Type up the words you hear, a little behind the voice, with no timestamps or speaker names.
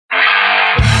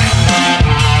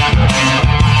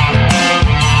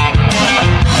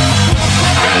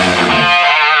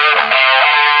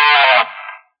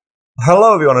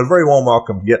Hello, everyone, and a very warm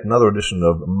welcome to yet another edition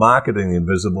of Marketing the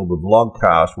Invisible, the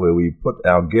vlogcast where we put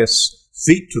our guests'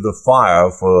 feet to the fire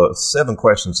for 7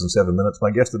 questions in 7 minutes. My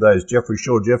guest today is Jeffrey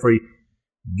Shaw. Jeffrey,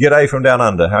 g'day from down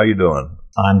under. How are you doing?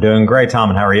 I'm doing great,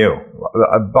 Tom, and how are you?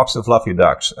 A box of fluffy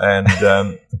ducks. And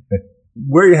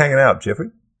where are you hanging out, Jeffrey?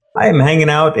 I am hanging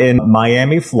out in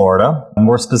Miami, Florida,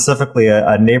 more specifically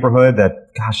a neighborhood that,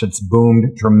 it's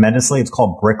boomed tremendously. It's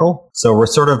called Brickell. So we're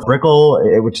sort of Brickell,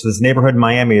 which is this neighborhood in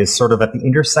Miami, is sort of at the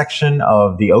intersection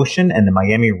of the ocean and the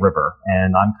Miami River.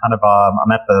 And I'm kind of,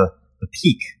 I'm at the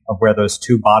peak of where those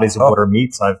two bodies of water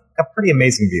meet. So I've got pretty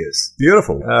amazing views.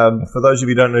 Beautiful. For those of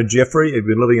you who don't know Jeffrey, he's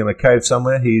been living in a cave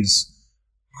somewhere. He's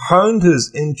honed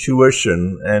his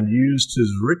intuition and used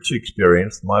his rich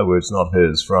experience, my words, not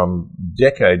his, from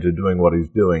decades of doing what he's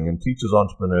doing, and teaches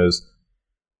entrepreneurs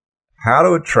how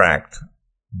to attract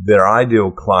their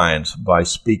ideal client by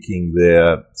speaking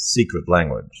their secret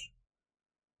language,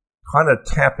 kind of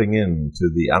tapping into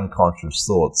the unconscious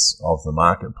thoughts of the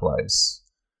marketplace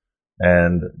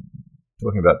and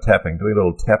talking about tapping, doing a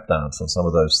little tap dance on some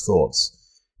of those thoughts.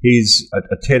 He's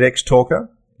a TEDx talker.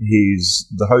 He's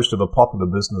the host of a popular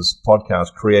business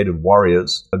podcast, Creative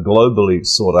Warriors, a globally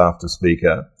sought-after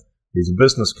speaker. He's a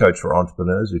business coach for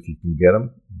entrepreneurs. If you can get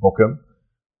him, book him.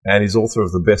 And he's author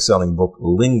of the best-selling book,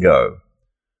 Lingo.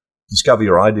 Discover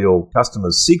your ideal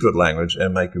customer's secret language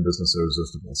and make your business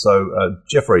irresistible. So,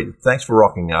 Jeffrey, thanks for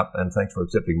rocking up and thanks for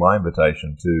accepting my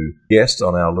invitation to guest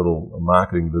on our little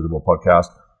Marketing Visible podcast.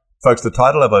 Folks, the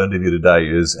title of our interview today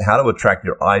is How to Attract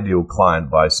Your Ideal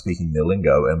Client by Speaking Their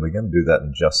Lingo, and we're going to do that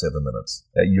in just 7 minutes.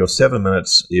 Your 7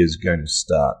 minutes is going to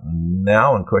start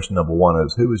now, and question number 1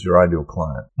 is, who is your ideal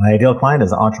client? My ideal client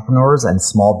is entrepreneurs and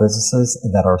small businesses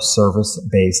that are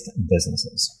service-based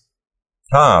businesses.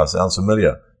 Sounds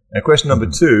familiar. And question number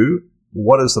 2,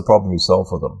 what is the problem you solve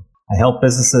for them? I help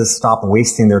businesses stop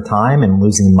wasting their time and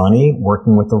losing money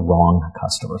working with the wrong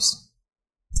customers.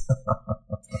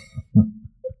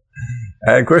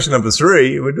 And question number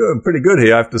 3, we're doing pretty good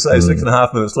here, I have to say,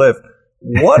 6.5 minutes left.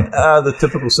 What are the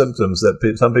typical symptoms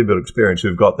that some people experience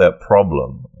who've got that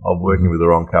problem of working with the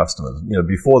wrong customers? You know,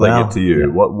 before they get to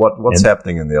you, what's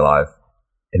happening in their life?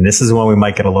 And this is when we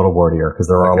might get a little wordier because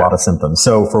there are a lot of symptoms.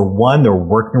 So for one, they're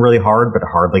working really hard but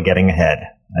hardly getting ahead.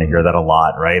 I hear that a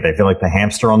lot, right? They feel like the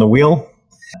hamster on the wheel.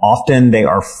 Often they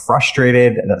are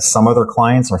frustrated that some of their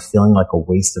clients are feeling like a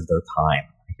waste of their time.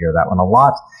 I hear that one a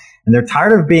lot. And they're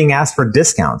tired of being asked for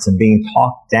discounts and being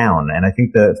talked down. And I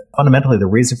think that fundamentally the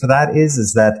reason for that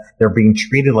is that they're being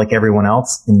treated like everyone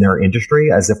else in their industry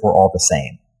as if we're all the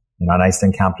same. You know, and I used to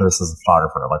encounter this as a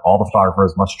photographer, like all the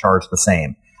photographers must charge the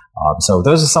same. So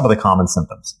those are some of the common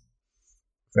symptoms.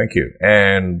 Thank you.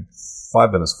 And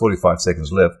 5 minutes, 45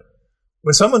 seconds left.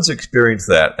 When someone's experienced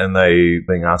that and they're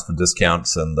being asked for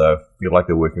discounts and they feel like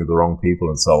they're working with the wrong people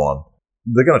and so on,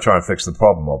 they're going to try and fix the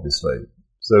problem, obviously.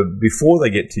 So before they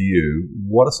get to you,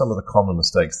 what are some of the common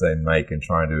mistakes they make in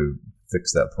trying to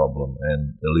fix that problem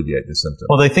and alleviate the symptom?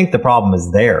 Well, they think the problem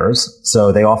is theirs,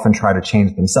 so they often try to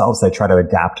change themselves. They try to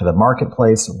adapt to the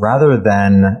marketplace rather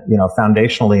than,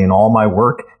 foundationally in all my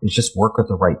work is just work with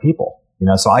the right people.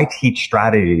 So I teach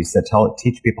strategies that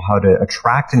teach people how to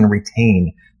attract and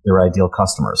retain their ideal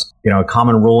customers. A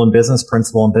common rule in business,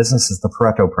 principle in business is the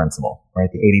Pareto principle, right?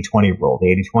 The 80-20 rule. The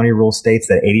 80-20 rule states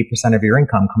that 80% of your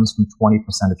income comes from 20%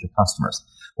 of your customers.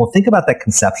 Well, think about that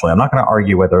conceptually. I'm not going to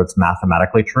argue whether it's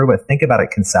mathematically true, but think about it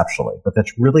conceptually. What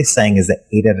that's really saying is that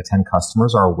 8 out of 10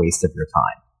 customers are a waste of your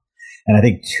time. And I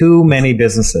think too many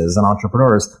businesses and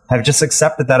entrepreneurs have just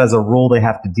accepted that as a rule they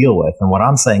have to deal with. And what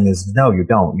I'm saying is, no, you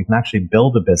don't. You can actually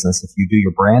build a business if you do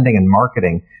your branding and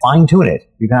marketing, fine tune it.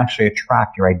 You can actually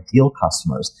attract your ideal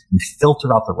customers and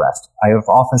filter out the rest. I have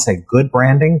often said good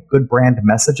branding, good brand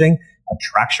messaging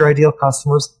attracts your ideal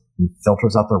customers and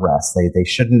filters out the rest. They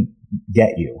shouldn't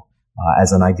get you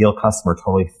as an ideal customer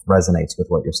totally resonates with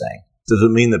what you're saying. Does it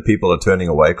mean that people are turning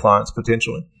away clients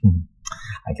potentially?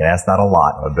 I get asked that a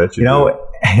lot. I bet you do.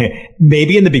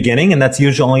 Maybe in the beginning, and that's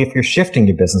usually only if you're shifting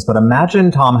your business. But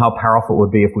imagine, Tom, how powerful it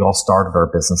would be if we all started our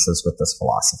businesses with this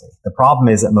philosophy. The problem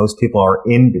is that most people are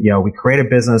we create a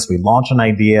business, we launch an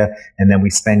idea, and then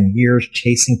we spend years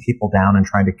chasing people down and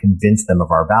trying to convince them of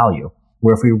our value.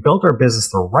 Where if we built our business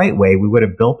the right way, we would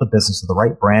have built the business with the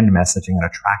right brand messaging and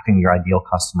attracting your ideal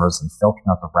customers and filtering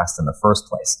out the rest in the first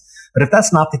place. But if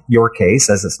that's not your case,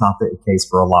 as it's not the case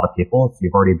for a lot of people, if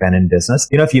you've already been in business,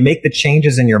 if you make the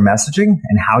changes in your messaging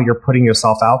and how you're putting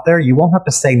yourself out there, you won't have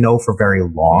to say no for very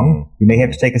long. You may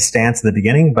have to take a stance in the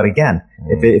beginning, but again,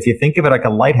 if you think of it like a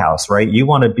lighthouse, right? You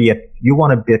want to be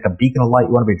like a beacon of light.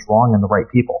 You want to be drawing in the right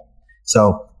people.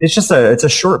 So it's just it's a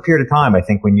short period of time, I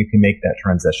think, when you can make that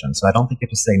transition. So I don't think you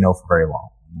have to say no for very long.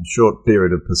 Short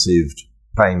period of perceived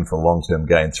pain for long-term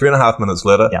gain. 3.5 minutes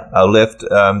later, Yeah. left.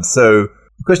 So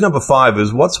question number 5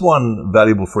 is, what's one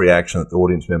valuable free action that the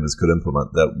audience members could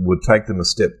implement that would take them a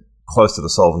step closer to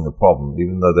solving the problem,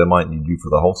 even though they might need you for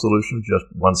the whole solution? Just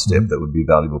one step that would be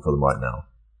valuable for them right now.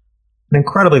 An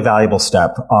incredibly valuable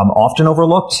step, often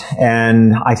overlooked,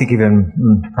 and I think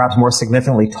even perhaps more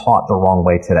significantly taught the wrong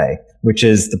way today, which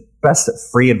is the best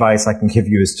free advice I can give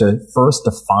you is to first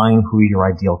define who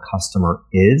your ideal customer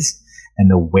is. And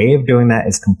the way of doing that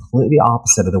is completely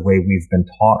opposite of the way we've been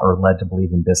taught or led to believe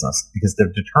in business. Because to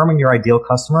determine your ideal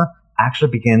customer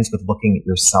actually begins with looking at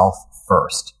yourself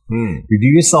first. You do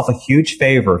yourself a huge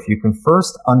favor if you can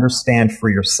first understand for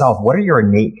yourself, what are your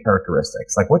innate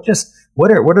characteristics? Like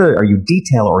are you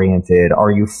detail oriented?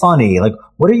 Are you funny? Like,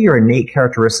 what are your innate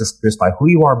characteristics just by who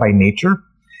you are by nature?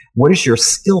 What is your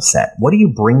skill set? What do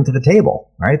you bring to the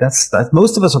table? Right? That's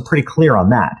most of us are pretty clear on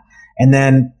that. And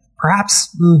then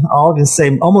perhaps I'll just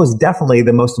say almost definitely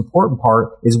the most important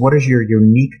part is, what is your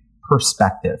unique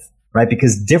perspective, right?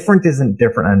 Because different isn't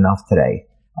different enough today.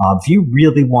 If you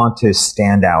really want to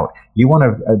stand out, you want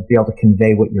to be able to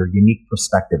convey what your unique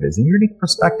perspective is. And your unique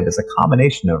perspective is a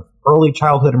combination of early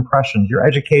childhood impressions, your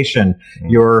education,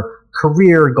 your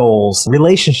career goals,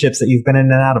 relationships that you've been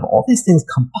in and out of, all these things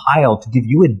compiled to give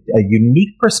you a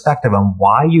unique perspective on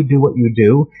why you do what you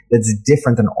do that's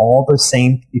different than all the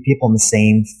same people in the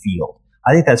same field.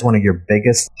 I think that's one of your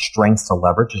biggest strengths to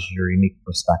leverage is your unique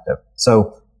perspective.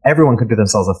 So everyone could do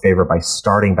themselves a favor by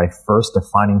starting by first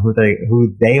defining who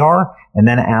they are, and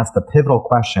then ask the pivotal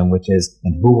question, which is,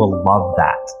 and who will love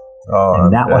that?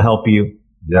 And that will help you.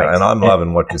 Yeah, right. And I'm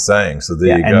loving what you're saying. So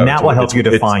there you go. And that will help you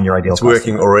define your ideal customer. It's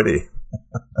working already.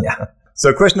 Yeah.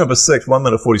 So question number 6, 1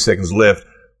 minute, 40 seconds left.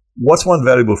 What's one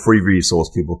valuable free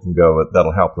resource people can go with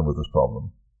that'll help them with this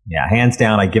problem? Yeah, hands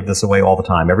down, I give this away all the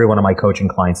time. Every one of my coaching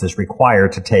clients is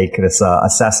required to take this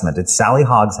assessment. It's Sally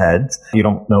Hogshead's. You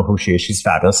don't know who she is. She's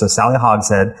fabulous. So Sally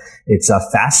Hogshead, it's a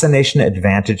Fascination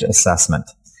Advantage assessment.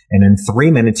 And in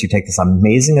 3 minutes, you take this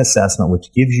amazing assessment, which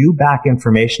gives you back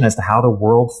information as to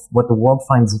what the world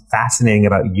finds fascinating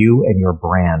about you and your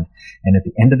brand. And at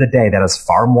the end of the day, that is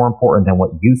far more important than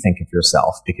what you think of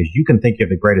yourself, because you can think you're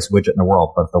the greatest widget in the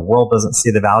world, but if the world doesn't see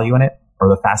the value in it or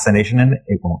the fascination in it,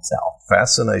 it won't sell.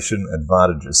 Fascination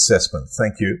Advantage Assessment.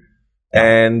 Thank you.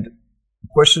 And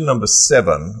question number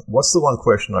 7, what's the one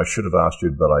question I should have asked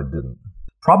you, but I didn't?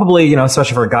 Probably,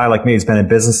 especially for a guy like me who's been in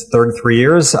business 33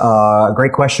 years, a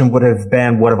great question would have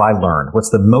been, what have I learned?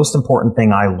 What's the most important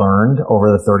thing I learned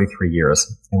over the 33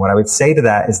 years? And what I would say to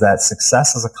that is that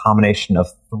success is a combination of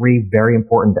 3 very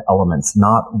important elements,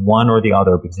 not one or the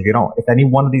other, because if any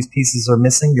one of these pieces are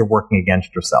missing, you're working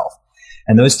against yourself.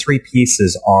 And those 3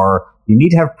 pieces are, you need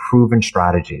to have proven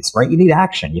strategies, right? You need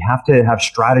action. You have to have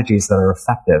strategies that are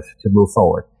effective to move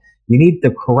forward. You need the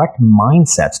correct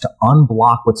mindsets to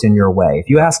unblock what's in your way. If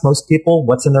you ask most people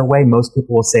what's in their way, most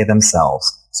people will say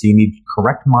themselves. So you need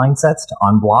correct mindsets to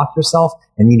unblock yourself,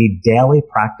 and you need daily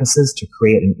practices to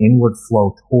create an inward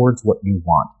flow towards what you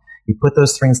want. You put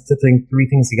those 3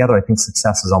 things together, I think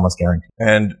success is almost guaranteed.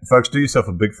 And folks, do yourself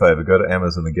a big favor. Go to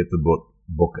Amazon and get the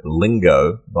book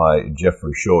Lingo by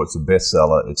Jeffrey Shaw. It's a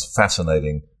bestseller. It's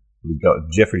fascinating.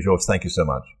 Jeffrey Shaw, thank you so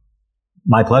much.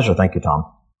 My pleasure. Thank you, Tom.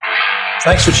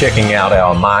 Thanks for checking out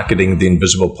our Marketing the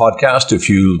Invisible podcast. If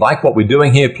you like what we're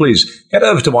doing here, please head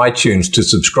over to iTunes to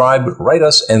subscribe, rate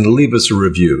us, and leave us a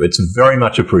review. It's very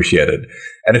much appreciated.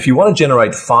 And if you want to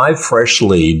generate 5 fresh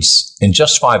leads in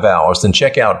just 5 hours, then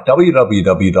check out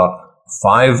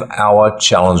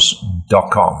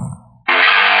www.5hourchallenge.com.